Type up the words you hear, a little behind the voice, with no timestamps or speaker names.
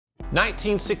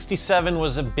1967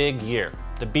 was a big year.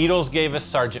 The Beatles gave us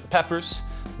Sgt. Pepper's.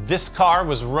 This car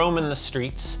was roaming the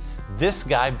streets. This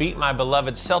guy beat my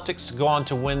beloved Celtics to go on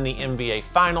to win the NBA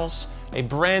Finals. A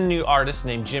brand new artist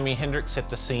named Jimi Hendrix hit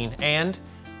the scene, and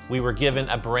we were given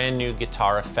a brand new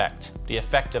guitar effect, the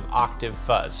effect of Octave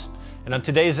Fuzz. And on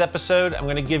today's episode, I'm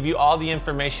going to give you all the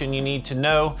information you need to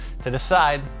know to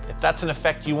decide if that's an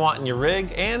effect you want in your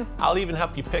rig, and I'll even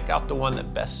help you pick out the one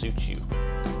that best suits you.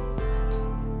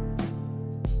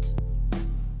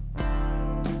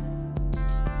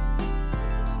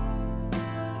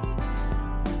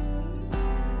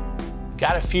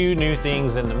 Got a few new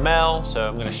things in the mail, so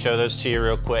I'm going to show those to you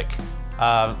real quick.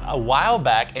 A while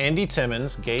back, Andy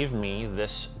Timmons gave me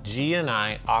this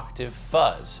GNI Octa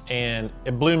Fuzz, and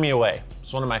it blew me away.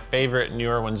 It's one of my favorite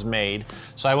newer ones made.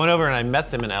 So I went over and I met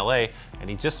them in LA, and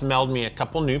he just mailed me a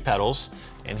couple new pedals,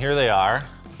 and here they are.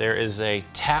 There is a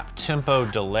tap tempo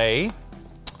delay,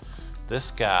 this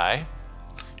guy,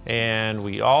 and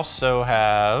we also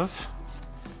have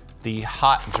the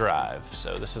Hot Drive.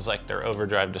 So this is like their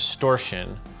overdrive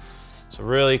distortion. So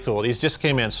really cool. These just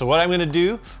came in. So what I'm gonna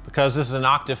do, because this is an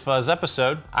Octave Fuzz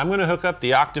episode, I'm gonna hook up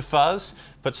the Octave Fuzz,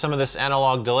 put some of this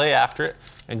analog delay after it,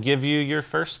 and give you your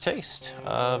first taste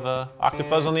of Octave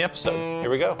Fuzz on the episode. Here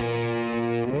we go.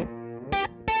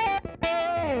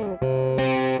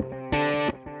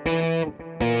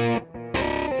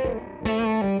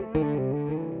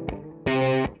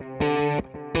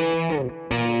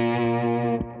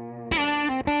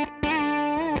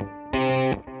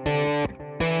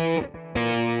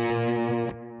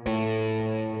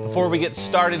 Before we get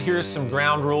started, here's some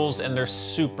ground rules, and they're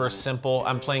super simple.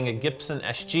 I'm playing a Gibson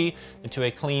SG into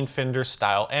a clean Fender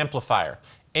style amplifier.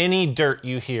 Any dirt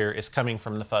you hear is coming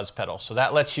from the fuzz pedal, so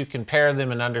that lets you compare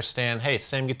them and understand, hey,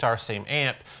 same guitar, same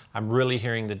amp, I'm really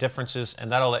hearing the differences,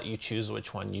 and that'll let you choose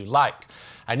which one you like.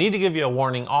 I need to give you a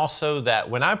warning also that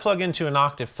when I plug into an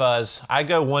Octave Fuzz, I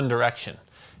go one direction.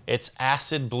 It's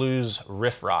acid blues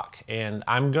riff rock, and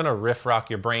I'm gonna riff rock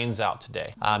your brains out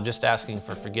today. I'm just asking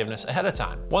for forgiveness ahead of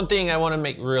time. One thing I wanna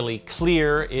make really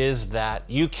clear is that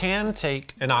you can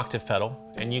take an octave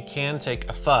pedal and you can take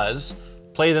a fuzz,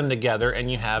 play them together,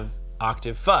 and you have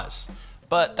Octave Fuzz.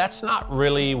 But that's not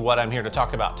really what I'm here to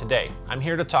talk about today. I'm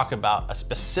here to talk about a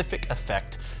specific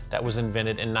effect that was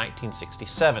invented in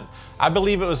 1967. I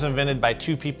believe it was invented by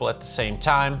two people at the same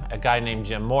time, a guy named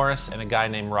Jim Morris and a guy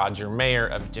named Roger Mayer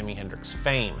of Jimi Hendrix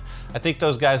fame. I think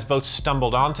those guys both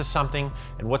stumbled onto something,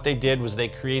 and what they did was they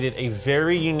created a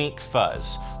very unique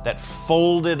fuzz that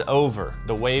folded over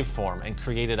the waveform and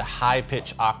created a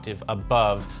high-pitch octave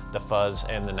above the fuzz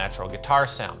and the natural guitar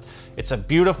sound. It's a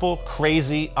beautiful,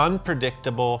 crazy,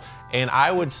 unpredictable, and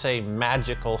I would say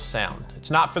magical sound.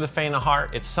 It's not for the faint of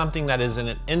heart. It's something that is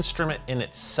an instrument in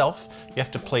itself. You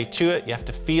have to play to it, you have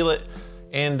to feel it,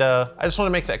 and I just want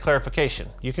to make that clarification.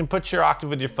 You can put your octave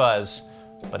with your fuzz,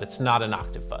 but it's not an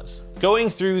Octave Fuzz. Going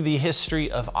through the history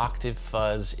of Octave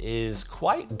Fuzz is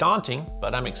quite daunting,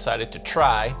 but I'm excited to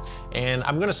try. And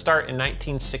I'm gonna start in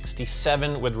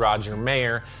 1967 with Roger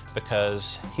Mayer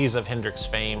because he's of Hendrix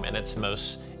fame and it's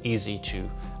most easy to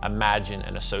imagine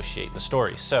and associate the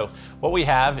story. So what we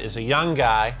have is a young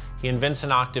guy, he invents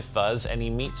an Octave Fuzz and he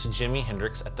meets Jimi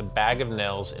Hendrix at the Bag of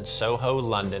Nails in Soho,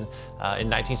 London in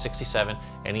 1967,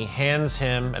 and he hands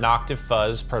him an Octave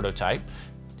Fuzz prototype.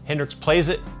 Hendrix plays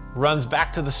it, runs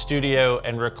back to the studio,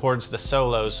 and records the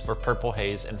solos for Purple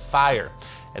Haze and Fire.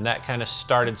 And that kind of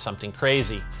started something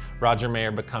crazy. Roger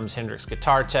Mayer becomes Hendrix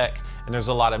guitar tech, and there's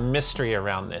a lot of mystery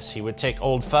around this. He would take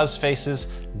old fuzz faces,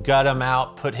 gut them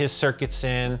out, put his circuits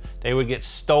in, they would get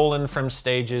stolen from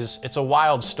stages. It's a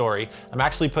wild story. I'm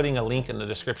actually putting a link in the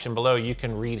description below. You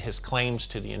can read his claims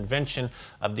to the invention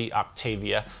of the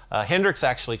Octavia. Hendrix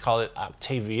actually called it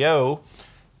Octavio.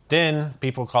 Then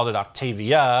people called it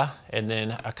Octavia, and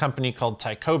then a company called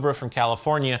Tycobrahe from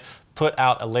California put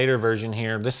out a later version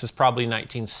here. This is probably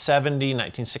 1970,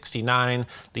 1969,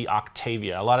 the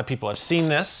Octavia. A lot of people have seen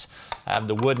this. I have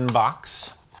the wooden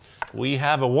box. We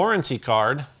have a warranty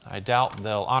card. I doubt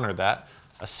they'll honor that.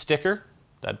 A sticker,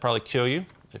 that'd probably kill you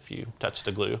if you touch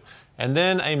the glue. And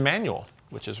then a manual,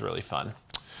 which is really fun.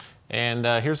 And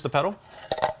here's the pedal.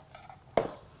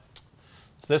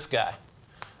 It's this guy.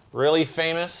 Really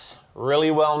famous,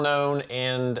 really well known,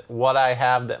 and what I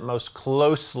have that most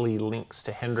closely links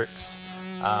to Hendrix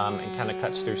and kind of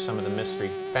cuts through some of the mystery.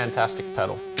 Fantastic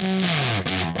pedal.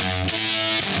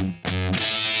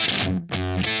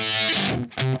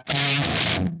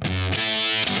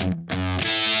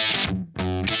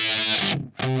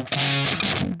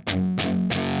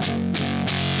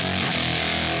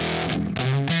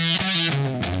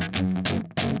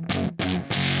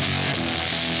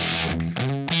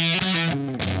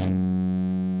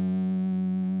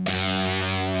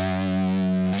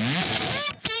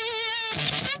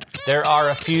 There are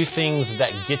a few things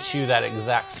that get you that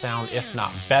exact sound, if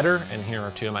not better, and here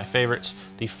are two of my favorites.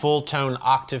 The Fulltone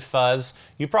Octave Fuzz.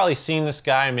 You've probably seen this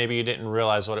guy, and maybe you didn't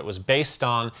realize what it was based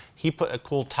on. He put a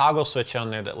cool toggle switch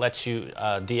on there that lets you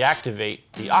deactivate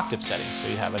the octave setting. So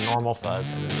you have a normal fuzz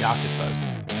and then the octave fuzz.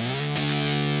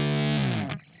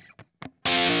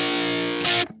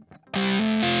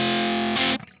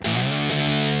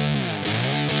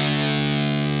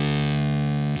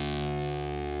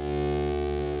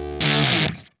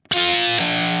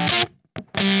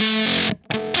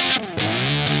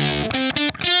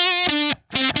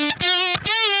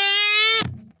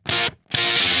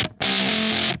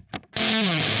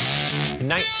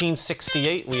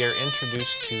 1968, we are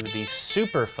introduced to the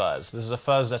Super Fuzz. This is a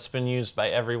fuzz that's been used by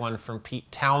everyone from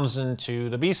Pete Townsend to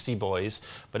the Beastie Boys,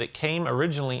 but it came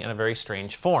originally in a very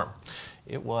strange form.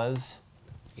 It was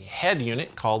a head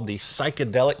unit called the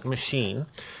Psychedelic machine.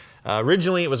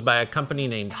 Originally, it was by a company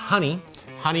named Honey.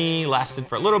 Honey lasted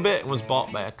for a little bit and was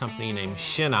bought by a company named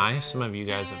Shin-Ei. Some of you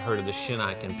guys have heard of the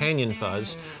Shin-Ei companion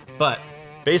fuzz, but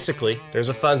basically, there's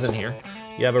a fuzz in here.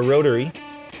 You have a rotary,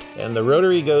 and the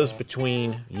rotary goes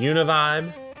between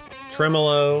univibe,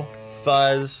 tremolo,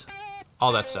 fuzz,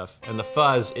 all that stuff. And the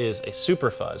fuzz is a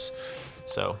super fuzz.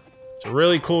 So it's a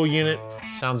really cool unit,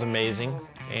 sounds amazing,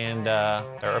 and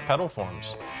there are pedal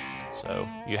forms. So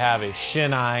you have a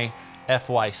Shin-Ei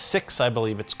FY6, I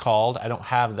believe it's called. I don't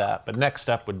have that, but next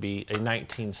up would be a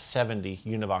 1970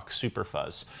 Univox Super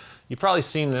Fuzz. You've probably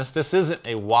seen this. This isn't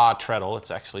a wah treadle.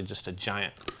 It's actually just a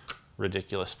giant,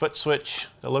 ridiculous foot switch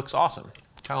that looks awesome.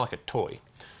 Kind of like a toy.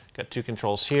 Got two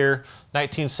controls here.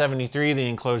 1973, the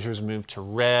enclosures moved to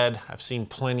red. I've seen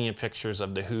plenty of pictures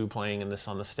of the Who playing in this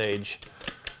on the stage.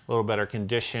 A little better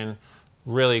condition,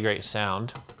 really great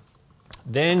sound.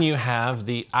 Then you have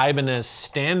the Ibanez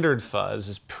standard fuzz,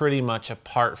 is pretty much a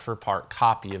part for part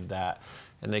copy of that.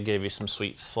 And they gave you some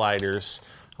sweet sliders.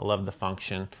 I love the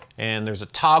function. And there's a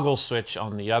toggle switch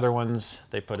on the other ones.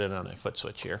 They put it on a foot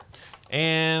switch here.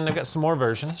 And I've got some more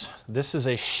versions. This is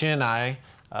a Shin-Ei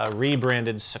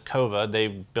rebranded Sekova. They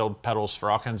build pedals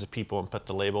for all kinds of people and put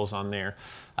the labels on there.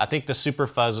 I think the Super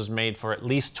Fuzz was made for at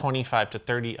least 25 to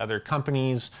 30 other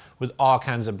companies with all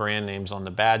kinds of brand names on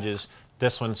the badges.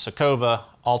 This one, Sekova,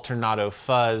 Alternado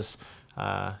Fuzz.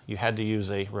 You had to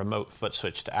use a remote foot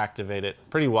switch to activate it.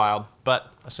 Pretty wild,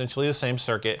 but essentially the same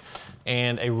circuit.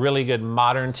 And a really good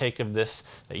modern take of this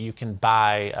that you can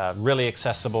buy really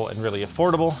accessible and really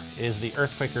affordable is the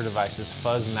Earthquaker Devices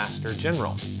Fuzz Master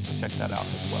General. So check that out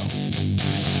as well.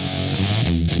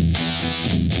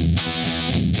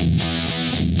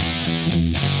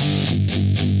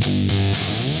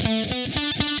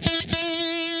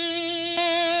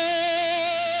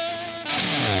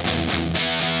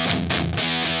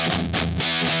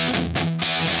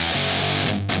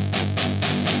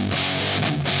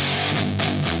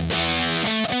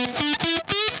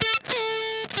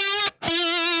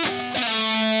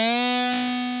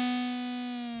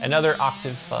 Another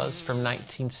Octave Fuzz from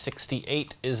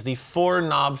 1968 is the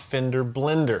 4-knob Fender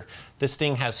Blender. This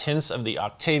thing has hints of the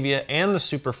Octavia and the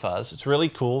Super Fuzz. It's really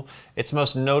cool. Its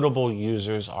most notable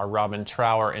users are Robin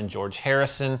Trower and George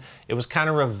Harrison. It was kind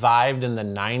of revived in the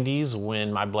 90s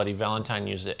when My Bloody Valentine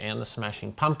used it and the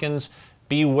Smashing Pumpkins.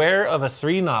 Beware of a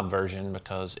 3-knob version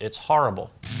because it's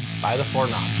horrible. Buy the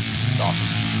 4-knob. It's awesome.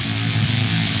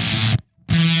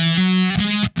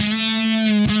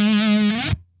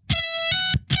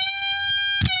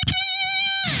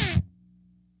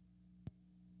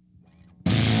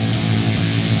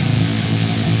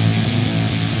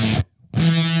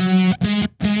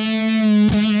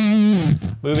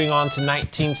 Moving on to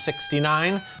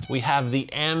 1969, we have the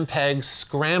Ampeg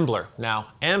Scrambler. Now,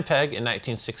 Ampeg in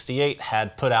 1968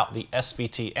 had put out the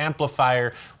SVT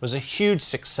amplifier, was a huge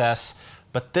success,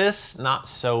 but this, not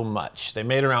so much. They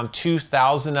made around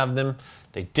 2,000 of them.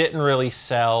 They didn't really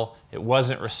sell. It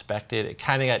wasn't respected. It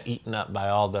kind of got eaten up by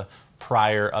all the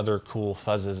prior other cool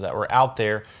fuzzes that were out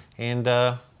there. And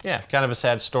yeah, kind of a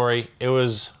sad story. It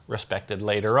was respected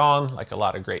later on, like a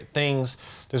lot of great things.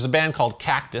 There's a band called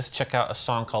Cactus. Check out a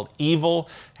song called Evil,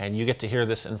 and you get to hear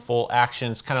this in full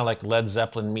action. It's kind of like Led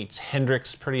Zeppelin meets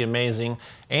Hendrix, pretty amazing.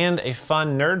 And a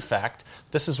fun nerd fact,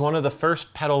 this is one of the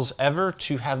first pedals ever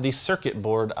to have the circuit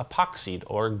board epoxied,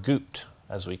 or gooped,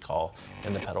 as we call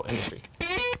in the pedal industry.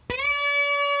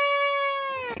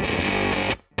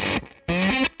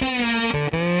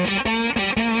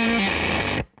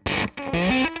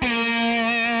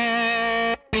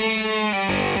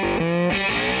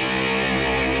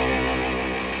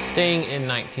 Staying in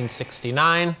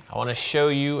 1969, I want to show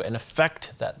you an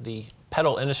effect that the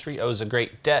pedal industry owes a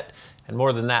great debt, and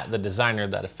more than that, the designer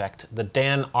of that effect, the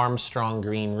Dan Armstrong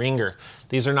Green Ringer.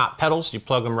 These are not pedals, you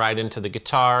plug them right into the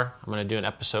guitar. I'm gonna do an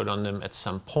episode on them at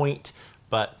some point,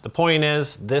 but the point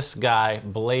is, this guy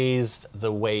blazed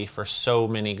the way for so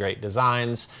many great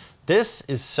designs. This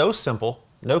is so simple,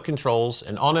 no controls,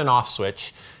 an on and off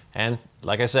switch, and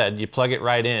like I said, you plug it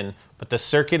right in, but the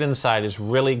circuit inside is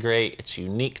really great. It's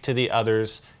unique to the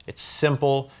others, it's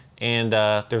simple, and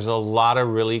there's a lot of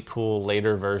really cool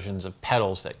later versions of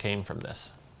pedals that came from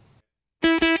this.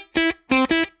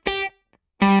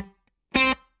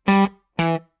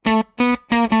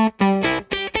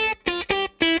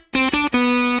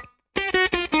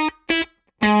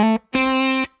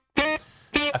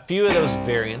 A few of those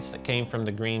variants that came from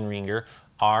the Green Ringer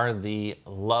are the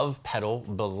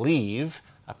Lovepedal Believe.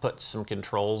 I put some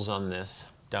controls on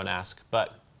this, don't ask,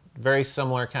 but very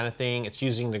similar kind of thing. It's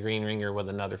using the Green Ringer with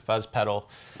another fuzz pedal.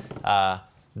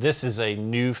 This is a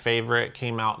new favorite,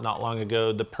 came out not long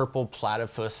ago, the Purple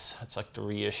Platypus. It's like the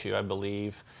reissue, I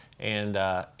believe. And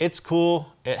it's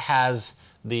cool. It has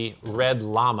the Red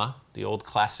Llama, the old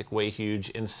classic Way Huge,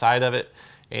 inside of it.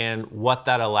 And what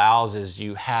that allows is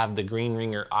you have the Green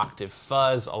Ringer Octave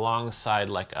Fuzz alongside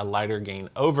like a lighter gain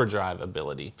overdrive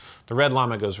ability. The Red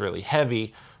Llama goes really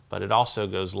heavy, but it also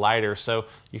goes lighter. So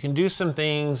you can do some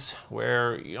things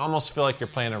where you almost feel like you're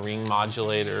playing a ring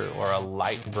modulator or a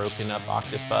light broken up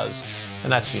Octave Fuzz, and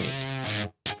that's unique.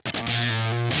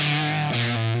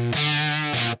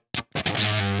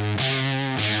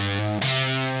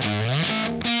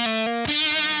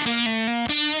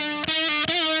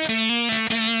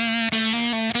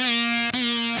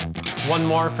 One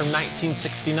more from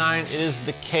 1969, it is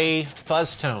the K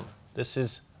Fuzztone. This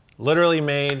is literally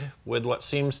made with what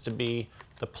seems to be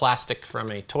the plastic from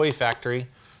a toy factory.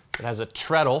 It has a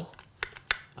treadle,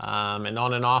 an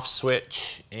on and off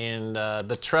switch, and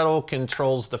the treadle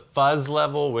controls the fuzz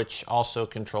level, which also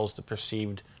controls the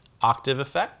perceived octave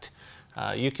effect.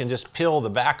 You can just peel the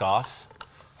back off,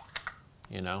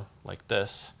 you know, like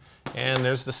this. And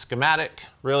there's the schematic,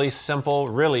 really simple,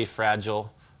 really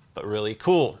fragile, but really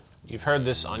cool. You've heard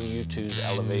this on U2's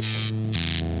Elevation.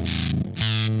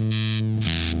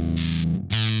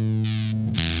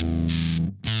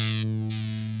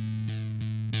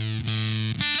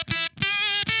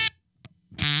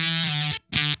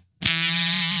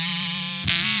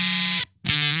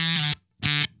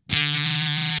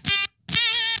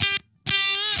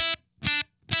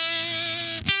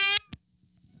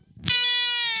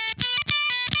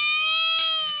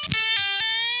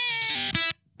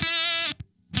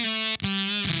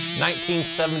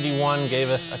 '71 gave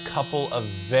us a couple of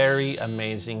very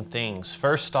amazing things.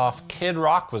 First off, Kid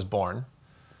Rock was born.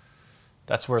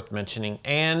 That's worth mentioning.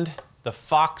 And the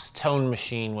Foxtone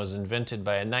machine was invented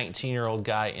by a 19-year-old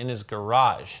guy in his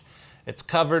garage. It's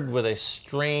covered with a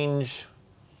strange,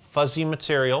 fuzzy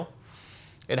material.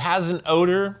 It has an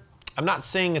odor. I'm not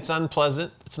saying it's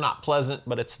unpleasant. It's not pleasant,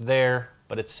 but it's there,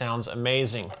 but it sounds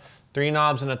amazing. 3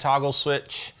 knobs and a toggle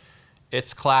switch.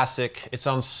 It's classic. It's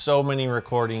on so many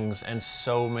recordings, and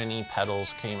so many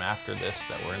pedals came after this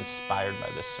that were inspired by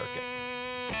this circuit.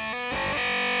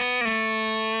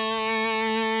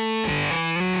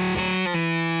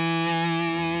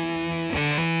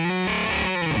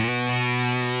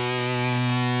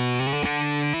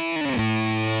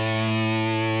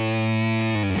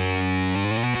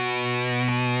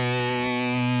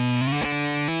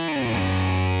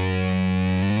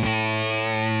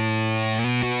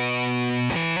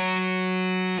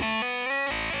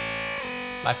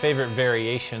 My favorite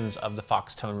variations of the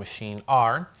Foxtone machine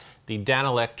are the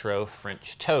Danelectro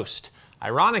French Toast.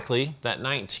 Ironically, that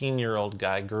 19-year-old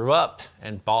guy grew up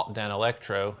and bought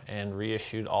Danelectro and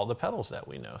reissued all the pedals that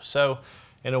we know. So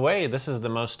in a way, this is the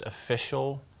most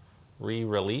official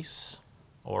re-release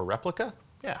or replica.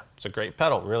 Yeah, it's a great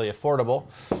pedal, really affordable.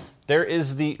 There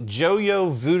is the Joyo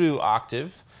Voodoo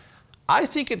Octave. I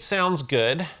think it sounds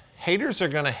good. Haters are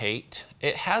gonna hate.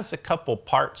 It has a couple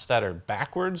parts that are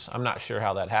backwards. I'm not sure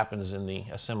how that happens in the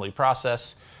assembly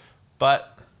process,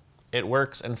 but it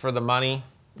works, and for the money,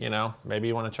 you know, maybe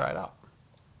you wanna try it out.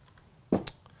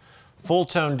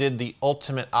 Fulltone did the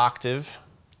Ultimate Octave.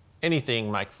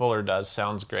 Anything Mike Fuller does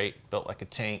sounds great, built like a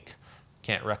tank.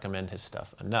 Can't recommend his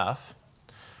stuff enough.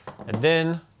 And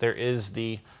then there is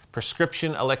the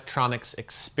Prescription Electronics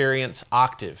Experience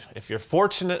Octave. If you're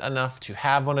fortunate enough to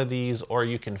have one of these or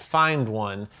you can find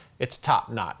one, it's top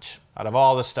notch. Out of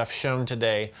all the stuff shown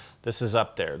today, this is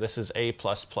up there. This is A++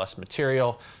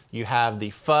 material. You have the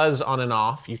fuzz on and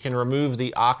off. You can remove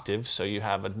the octave, so you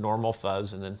have a normal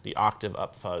fuzz and then the octave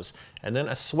up fuzz. And then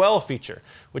a swell feature,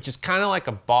 which is kind of like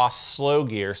a Boss slow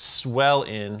gear swell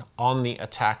in on the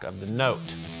attack of the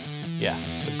note. Yeah,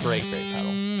 it's a great, great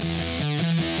pedal.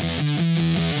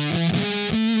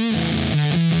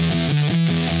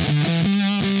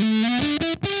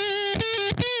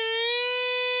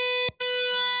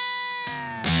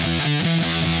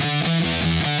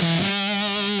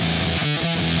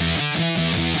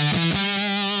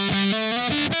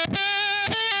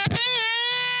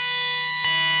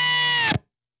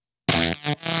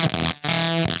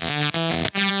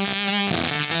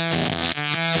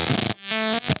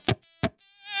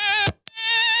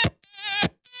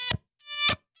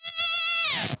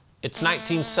 It's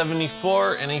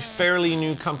 1974 and a fairly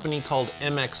new company called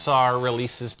MXR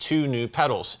releases two new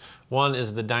pedals. One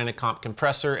is the Dynacomp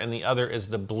compressor and the other is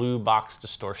the Blue Box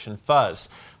Distortion Fuzz.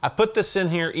 I put this in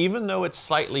here even though it's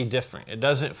slightly different. It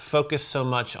doesn't focus so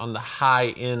much on the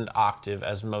high-end octave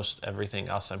as most everything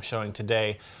else I'm showing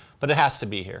today, but it has to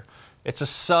be here. It's a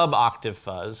sub-octave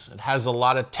fuzz. It has a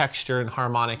lot of texture and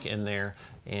harmonic in there,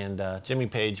 and Jimmy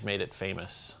Page made it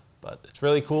famous. But it's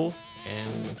really cool,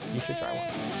 and you should try one.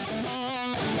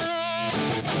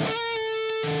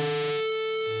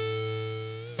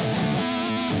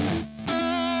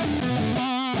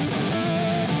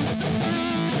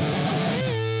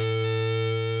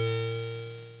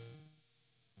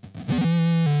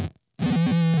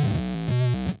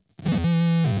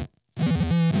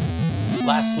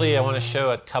 Lastly, I want to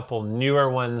show a couple newer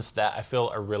ones that I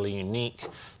feel are really unique.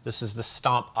 This is the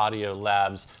Stomp Audio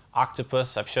Labs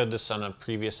Octopus. I've showed this on a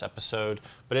previous episode,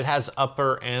 but it has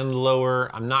upper and lower.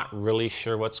 I'm not really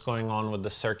sure what's going on with the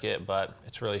circuit, but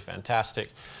it's really fantastic.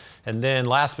 And then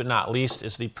last but not least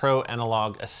is the Pro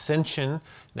Analog Ascension.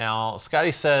 Now,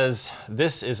 Scotty says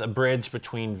this is a bridge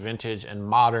between vintage and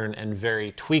modern and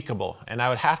very tweakable. And I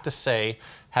would have to say,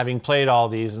 having played all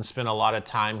these and spent a lot of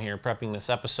time here prepping this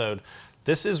episode,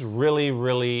 this is really,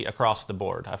 really across the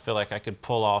board. I feel like I could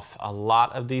pull off a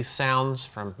lot of these sounds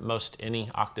from most any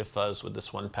octave fuzz with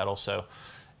this one pedal. So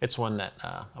it's one that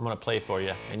I'm gonna play for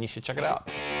you and you should check it out.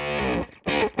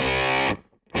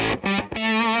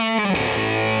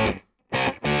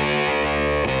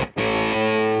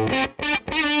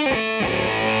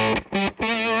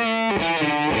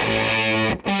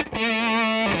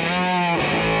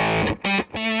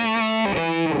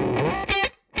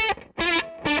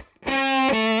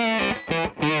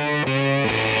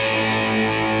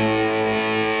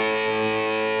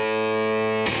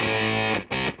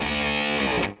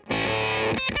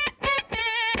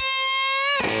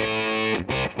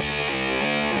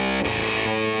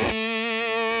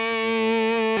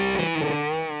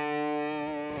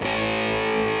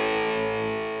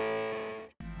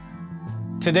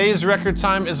 Today's record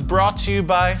time is brought to you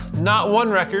by not one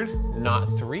record, not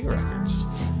three records,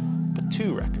 but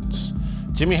two records.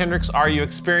 Jimi Hendrix, Are You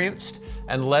Experienced?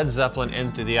 And Led Zeppelin,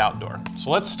 Into the Outdoor.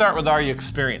 So let's start with Are You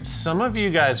Experienced? Some of you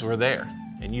guys were there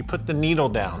and you put the needle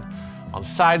down on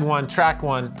side one, track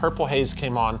one, Purple Haze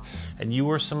came on, and you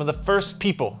were some of the first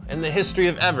people in the history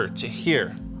of ever to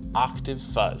hear Octave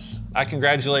Fuzz. I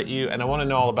congratulate you and I want to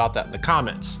know all about that in the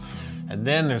comments. And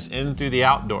then there's In Through the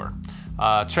Outdoor.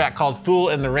 A track called Fool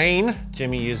in the Rain.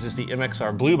 Jimmy uses the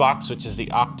MXR Blue Box, which is the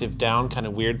octave down kind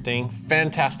of weird thing.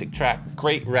 Fantastic track,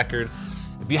 great record.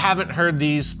 If you haven't heard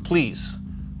these, please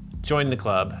join the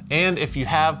club. And if you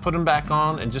have, put them back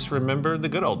on and just remember the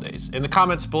good old days. In the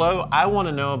comments below, I want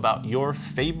to know about your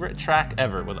favorite track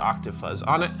ever with Octave Fuzz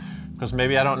on it, because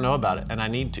maybe I don't know about it and I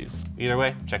need to. Either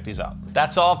way, check these out.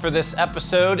 That's all for this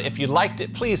episode. If you liked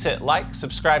it, please hit like,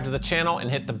 subscribe to the channel, and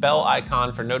hit the bell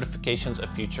icon for notifications of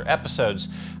future episodes.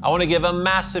 I want to give a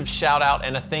massive shout out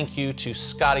and a thank you to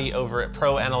Scotty over at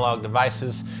Pro Analog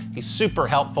Devices. He's super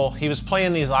helpful. He was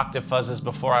playing these Octave Fuzzes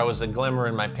before I was a glimmer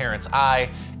in my parents'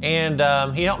 eye, and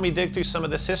he helped me dig through some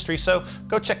of this history, so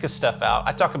go check his stuff out.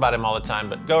 I talk about him all the time,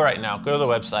 but go right now, go to the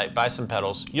website, buy some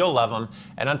pedals, you'll love them,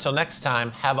 and until next time,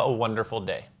 have a wonderful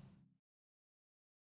day.